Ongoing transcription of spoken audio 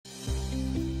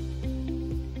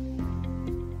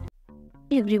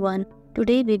Hey everyone,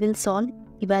 today we will solve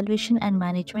Evaluation and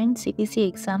Management CPC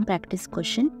Exam practice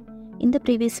question. In the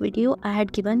previous video, I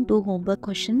had given 2 homework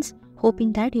questions,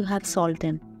 hoping that you have solved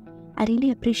them. I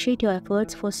really appreciate your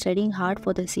efforts for studying hard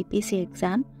for the CPC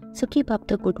exam, so keep up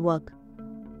the good work.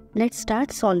 Let's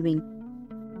start solving.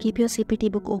 Keep your CPT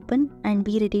book open and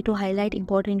be ready to highlight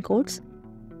important codes.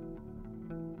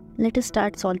 Let us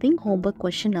start solving homework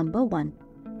question number 1.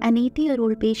 An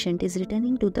 80-year-old patient is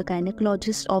returning to the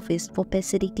gynecologist's office for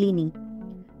pessary cleaning.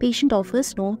 Patient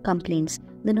offers no complaints.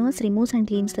 The nurse removes and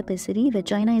cleans the pessary.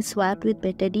 Vagina is swabbed with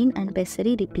betadine and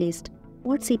pessary replaced.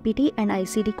 What CPT and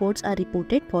ICD codes are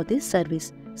reported for this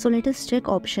service? So let us check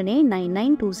option A,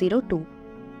 99202.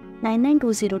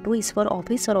 99202 is for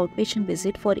office or outpatient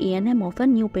visit for E&M of a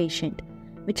new patient,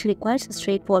 which requires a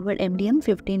straightforward MDM.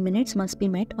 15 minutes must be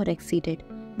met or exceeded.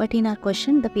 But in our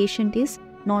question, the patient is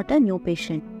not a new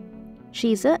patient.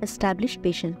 She is a established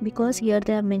patient because here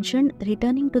they have mentioned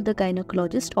returning to the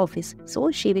gynecologist office.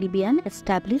 So she will be an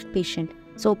established patient.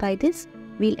 So by this,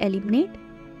 we'll eliminate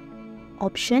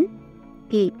option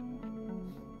A.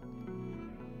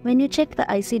 When you check the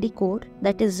ICD code,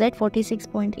 that is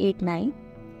Z46.89,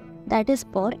 that is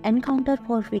for encounter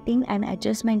for fitting and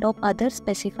adjustment of other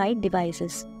specified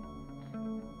devices.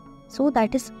 So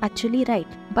that is actually right,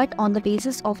 but on the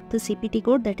basis of the CPT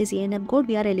code, that is E&M code,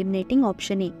 we are eliminating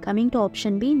option A. Coming to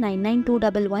option B,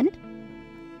 99211.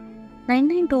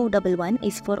 99211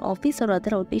 is for office or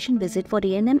other outpatient visit for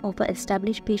E&M of an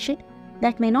established patient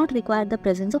that may not require the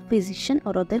presence of physician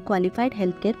or other qualified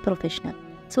healthcare professional.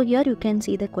 So here you can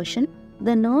see the question.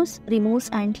 The nurse removes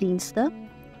and cleans the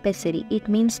pessary. It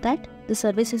means that the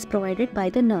service is provided by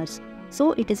the nurse.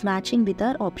 So it is matching with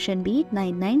our option B,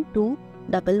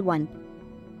 99211.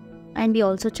 And we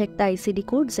also check the ICD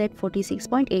code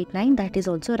Z46.89, that is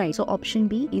also right. So option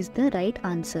B is the right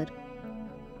answer.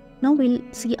 Now we'll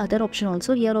see other option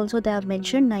also. Here also they have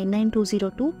mentioned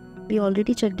 99202. We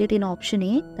already checked it in option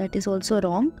A, that is also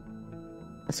wrong.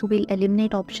 So we'll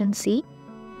eliminate option C.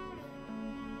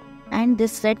 And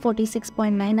this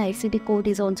Z46.9 ICD code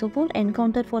is also for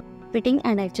encounter for fitting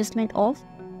and adjustment of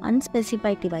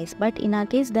unspecified device. But in our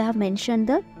case, they have mentioned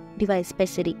the device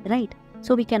pessary, right?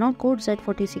 So we cannot code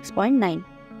Z46.9.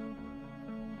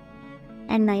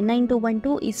 And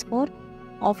 99212 is for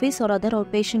office or other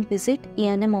outpatient visit,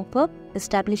 E&M of a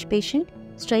established patient,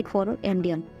 straightforward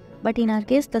MDM. But in our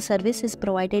case, the service is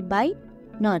provided by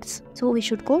nurse. So we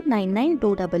should code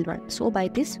 99211. So by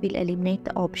this, we'll eliminate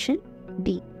the option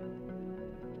D.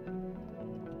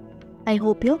 I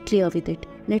hope you're clear with it.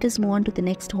 Let us move on to the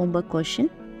next homework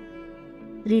question.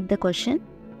 Read the question.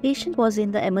 Patient was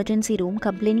in the emergency room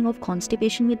complaining of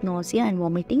constipation with nausea and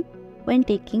vomiting when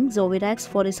taking Zovirax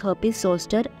for his herpes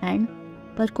zoster and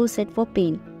Percocet for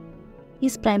pain.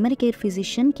 His primary care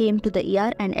physician came to the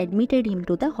ER and admitted him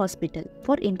to the hospital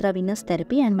for intravenous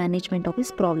therapy and management of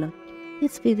his problem.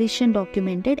 His physician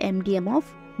documented MDM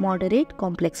of moderate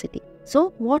complexity.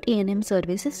 So, what E&M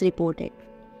service is reported?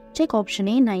 Check option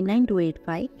A,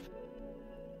 99285.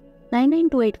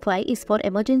 99285 is for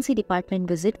emergency department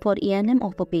visit for E&M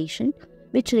of a patient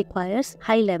which requires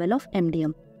high level of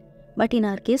MDM. But in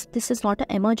our case, this is not an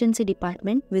emergency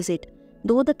department visit.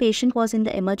 Though the patient was in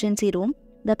the emergency room,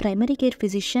 the primary care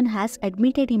physician has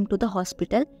admitted him to the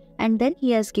hospital and then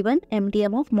he has given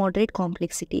MDM of moderate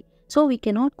complexity. So we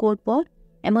cannot code for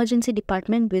emergency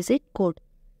department visit code.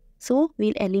 So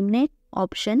we'll eliminate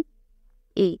option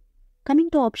A.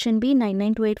 Coming to option B,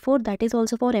 99284, that is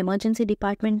also for emergency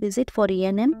department visit for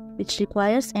E&M which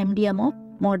requires MDM of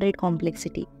moderate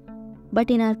complexity.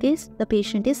 But in our case, the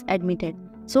patient is admitted.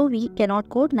 So we cannot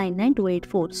code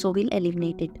 99284, so we'll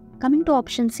eliminate it. Coming to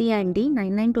option C and D,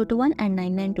 99221 and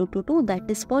 99222, that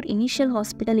is for initial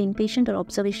hospital inpatient or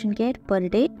observation care per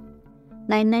day.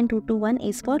 99221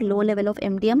 is for low level of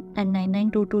MDM and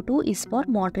 99222 is for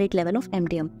moderate level of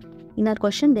MDM. In our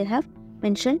question, they have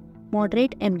mentioned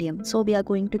moderate MDM. So we are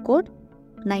going to code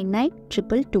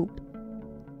 99222.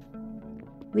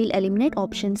 We'll eliminate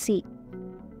option C.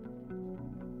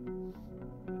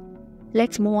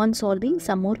 Let's move on solving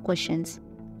some more questions.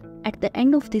 At the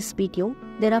end of this video,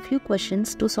 there are few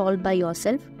questions to solve by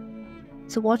yourself.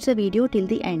 So watch the video till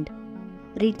the end.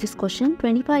 Read this question.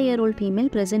 25-year-old female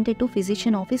presented to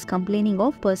physician office complaining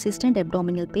of persistent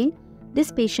abdominal pain.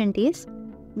 This patient is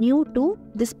new to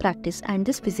this practice and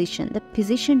this physician. The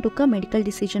physician took a medical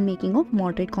decision making of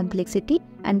moderate complexity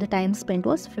and the time spent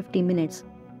was 50 minutes.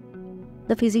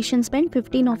 The physician spent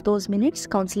 15 of those minutes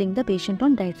counseling the patient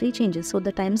on dietary changes. So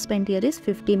the time spent here is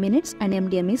 50 minutes and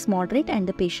MDM is moderate and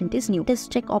the patient is new. Let's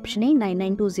check option A,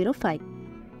 99205.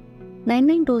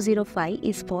 99205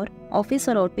 is for office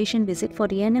or outpatient visit for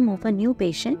E&M of a new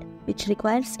patient which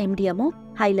requires MDM of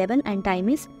high level and time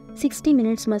is 60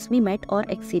 minutes must be met or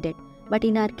exceeded. But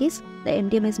in our case, the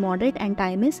MDM is moderate and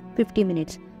time is 50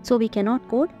 minutes. So we cannot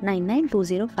code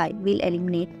 99205. We'll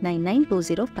eliminate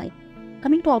 99205.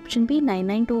 Coming to option B,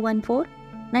 99214.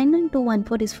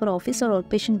 99214 is for office or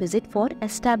outpatient visit for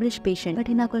established patient. But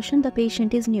in our question, the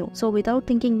patient is new. So without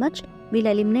thinking much, we'll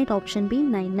eliminate option B,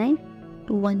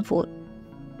 99214.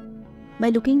 By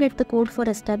looking at the code for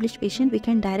established patient, we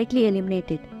can directly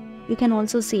eliminate it. You can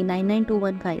also see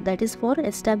 99215, that is for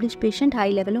established patient high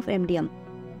level of MDM.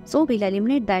 So we'll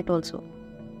eliminate that also.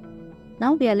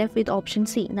 Now we are left with option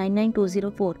C,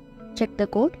 99204. Check the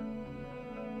code.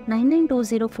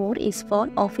 99204 is for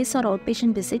office or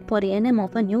outpatient visit for A&M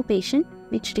of a new patient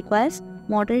which requires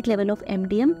moderate level of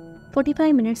MDM.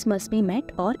 45 minutes must be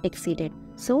met or exceeded.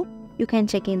 So you can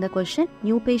check in the question,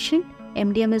 new patient,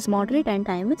 MDM is moderate and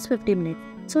time is 50 minutes.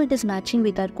 So it is matching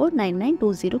with our code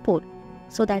 99204.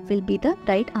 So that will be the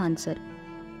right answer.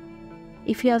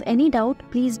 If you have any doubt,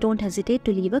 please don't hesitate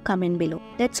to leave a comment below.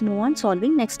 Let's move on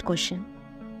solving next question.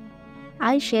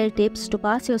 I share tips to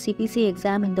pass your CPC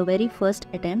exam in the very first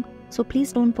attempt. So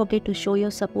please don't forget to show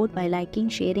your support by liking,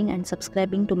 sharing and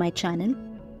subscribing to my channel.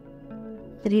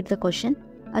 Read the question.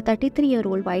 A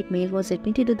 33-year-old white male was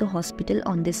admitted to the hospital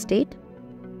on this date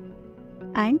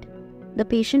and the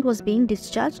patient was being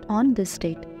discharged on this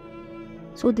date.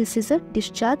 So this is a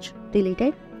discharge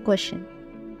related question.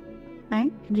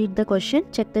 And read the question,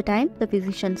 check the time, the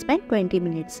physician spent 20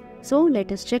 minutes. So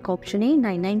let us check option A,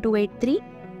 99283.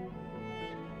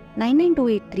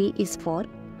 99283 is for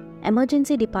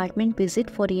emergency department visit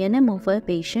for A&M of a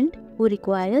patient who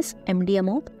requires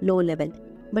MDM of low level.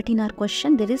 But in our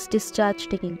question, there is discharge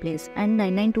taking place and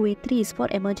 99283 is for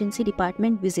emergency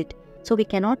department visit. So we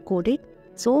cannot code it.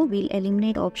 So we'll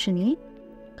eliminate option A.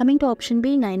 Coming to option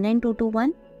B,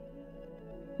 99221.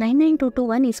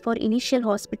 99221 is for initial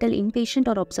hospital inpatient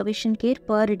or observation care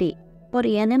per day for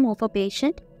A&M of a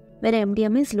patient where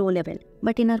MDM is low level.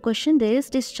 But in our question, there is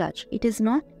discharge. It is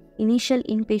not initial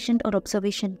inpatient or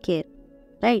observation care,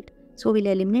 right? So we'll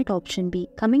eliminate option B.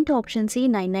 Coming to option C,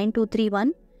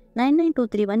 99231.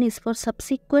 99231 is for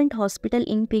subsequent hospital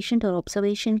inpatient or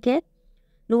observation care.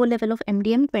 Low level of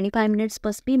MDM, 25 minutes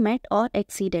must be met or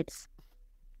exceeded.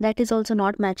 That is also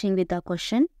not matching with the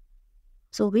question.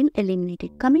 So we'll eliminate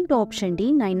it. Coming to option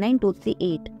D,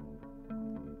 99238.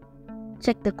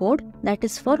 Check the code, that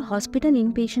is for hospital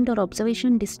inpatient or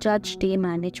observation discharge day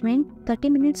management, 30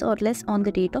 minutes or less on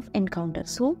the date of encounter.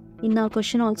 So in our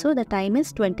question also the time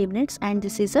is 20 minutes and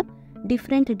this is a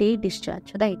different day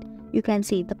discharge, right? You can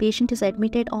see the patient is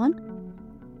admitted on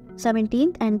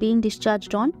 17th and being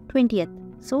discharged on 20th.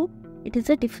 So it is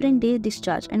a different day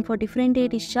discharge and for different day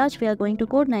discharge we are going to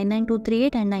code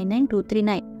 99238 and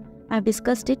 99239. I have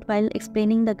discussed it while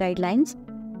explaining the guidelines.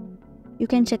 You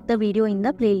can check the video in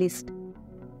the playlist.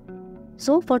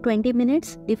 So for 20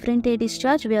 minutes, different day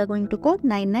discharge, we are going to code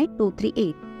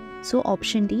 99238. So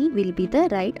option D will be the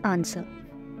right answer.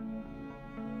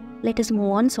 Let us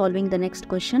move on solving the next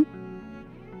question.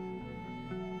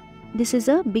 This is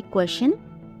a big question.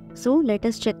 So let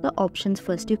us check the options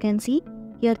first. You can see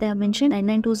here they have mentioned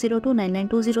 99202,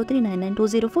 99203,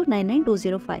 99204,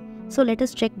 99205. So let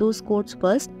us check those codes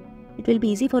first. It will be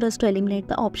easy for us to eliminate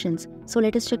the options. So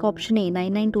let us check option A,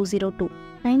 99202.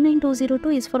 99202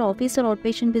 is for office or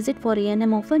outpatient visit for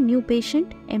A&M of a new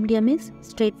patient. MDM is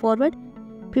straightforward.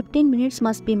 15 minutes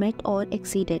must be met or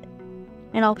exceeded.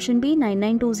 And option B,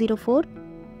 99204,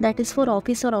 that is for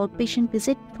office or outpatient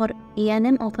visit for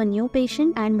A&M of a new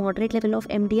patient and moderate level of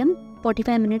MDM.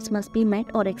 45 minutes must be met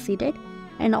or exceeded.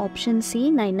 And option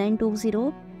C,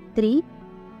 99203,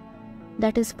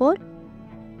 that is for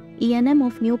E&M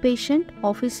of new patient,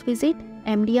 office visit,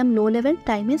 MDM low level,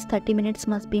 time is 30 minutes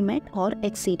must be met or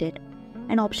exceeded.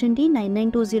 And option D,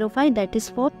 99205, that is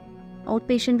for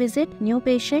outpatient visit, new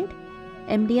patient,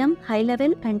 MDM high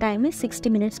level and time is 60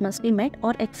 minutes must be met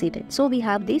or exceeded. So we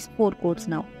have these 4 codes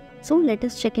now. So let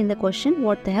us check in the question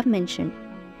what they have mentioned.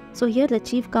 So here the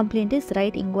chief complaint is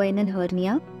right inguinal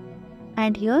hernia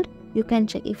and here you can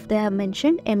check if they have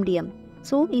mentioned MDM.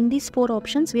 So in these 4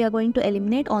 options, we are going to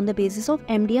eliminate on the basis of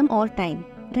MDM or time,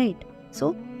 right?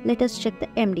 So let us check the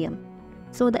MDM.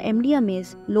 So the MDM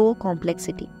is low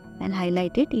complexity and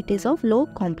highlight it, it is of low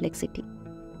complexity.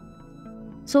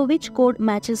 So which code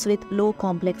matches with low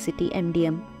complexity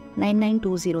MDM?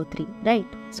 99203, right?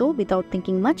 So without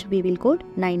thinking much, we will code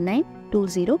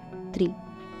 99203.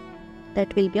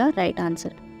 That will be our right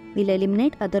answer. We'll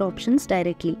eliminate other options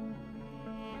directly.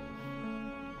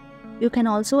 You can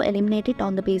also eliminate it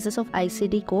on the basis of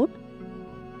ICD code.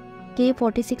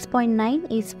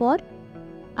 K46.9 is for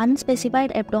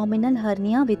unspecified abdominal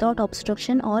hernia without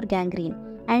obstruction or gangrene.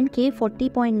 And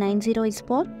K40.90 is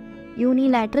for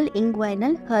unilateral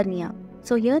inguinal hernia.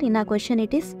 So here in our question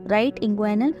it is right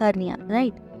inguinal hernia,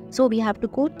 right? So we have to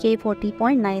quote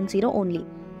K40.90 only.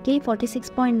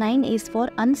 K46.9 is for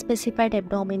unspecified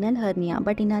abdominal hernia,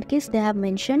 but in our case they have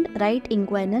mentioned right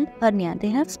inguinal hernia. They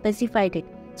have specified it.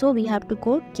 So we have to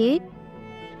quote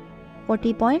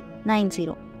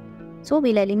K40.90. So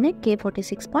we'll eliminate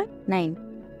K46.9.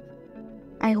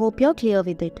 I hope you're clear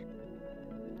with it.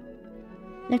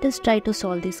 Let us try to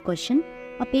solve this question.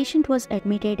 A patient was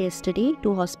admitted yesterday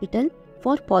to hospital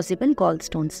for possible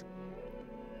gallstones.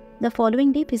 The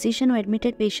following day, physician who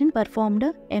admitted patient performed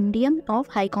a MDM of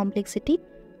high complexity.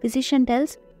 Physician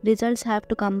tells results have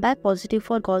to come back positive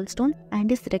for gallstone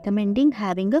and is recommending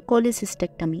having a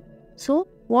cholecystectomy. So,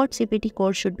 what CPT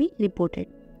code should be reported?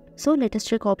 So, let us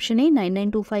check option A,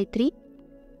 99253.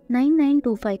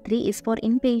 99253 is for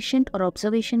inpatient or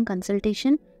observation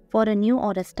consultation for a new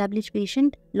or established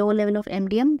patient. Low level of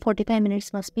MDM, 45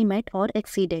 minutes must be met or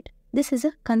exceeded. This is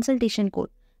a consultation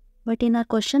code. But in our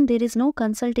question, there is no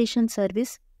consultation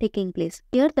service taking place.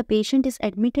 Here, the patient is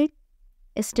admitted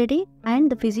yesterday and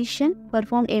the physician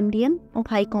performed MDM of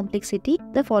high complexity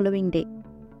the following day.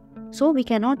 So, we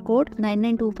cannot code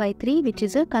 99253, which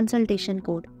is a consultation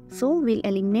code. So, we'll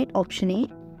eliminate option A.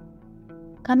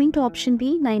 Coming to option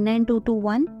B,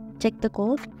 99221, check the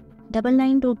code.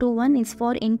 99221 is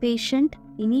for inpatient,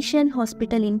 initial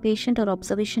hospital inpatient or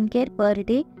observation care per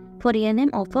day for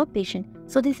ANM of a patient.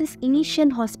 So this is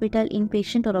initial hospital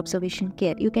inpatient or observation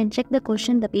care. You can check the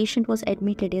question. The patient was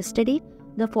admitted yesterday.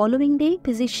 The following day,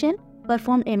 physician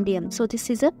performed MDM. So this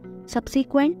is a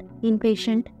subsequent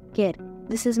inpatient care.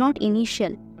 This is not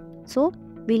initial. So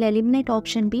we'll eliminate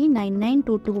option B,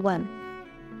 99221.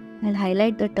 I'll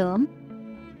highlight the term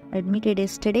admitted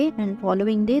yesterday and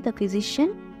following day the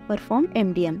physician performed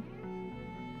MDM.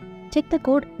 Check the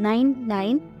code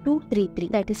 99233,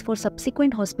 that is for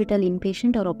subsequent hospital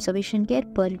inpatient or observation care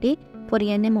per day for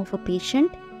ANM of a patient,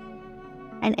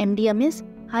 and MDM is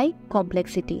high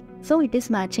complexity. So it is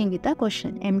matching with the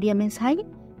question. MDM is high,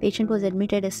 patient was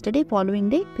admitted yesterday, following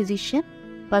day physician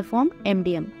performed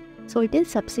MDM. So it is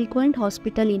subsequent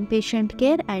hospital inpatient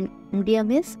care and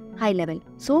MDM is high level.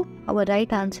 So our right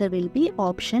answer will be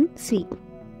option C.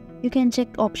 You can check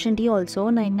option D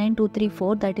also,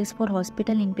 99234, that is for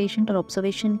hospital inpatient or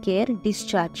observation care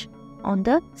discharge on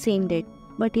the same date.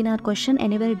 But in our question,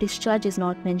 anywhere discharge is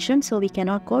not mentioned, so we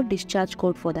cannot code discharge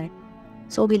code for that.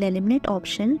 So we'll eliminate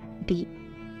option D.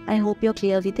 I hope you're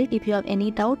clear with it. If you have any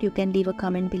doubt, you can leave a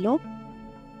comment below.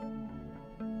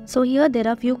 So here there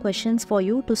are few questions for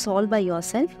you to solve by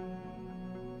yourself.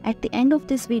 At the end of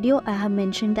this video, I have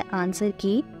mentioned the answer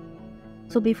key.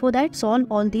 So before that, solve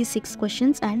all these 6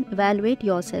 questions and evaluate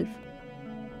yourself.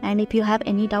 And if you have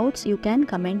any doubts, you can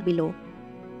comment below.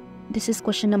 This is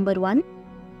question number 1.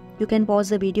 You can pause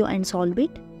the video and solve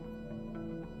it.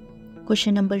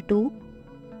 Question number 2.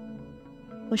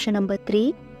 Question number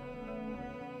 3.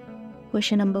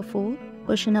 Question number 4.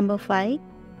 Question number 5.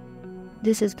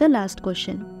 This is the last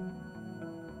question.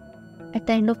 At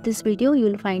the end of this video, you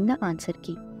will find the answer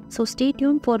key. So stay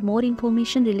tuned for more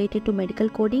information related to medical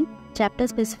coding, chapter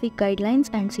specific guidelines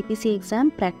and CPC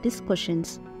exam practice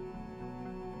questions.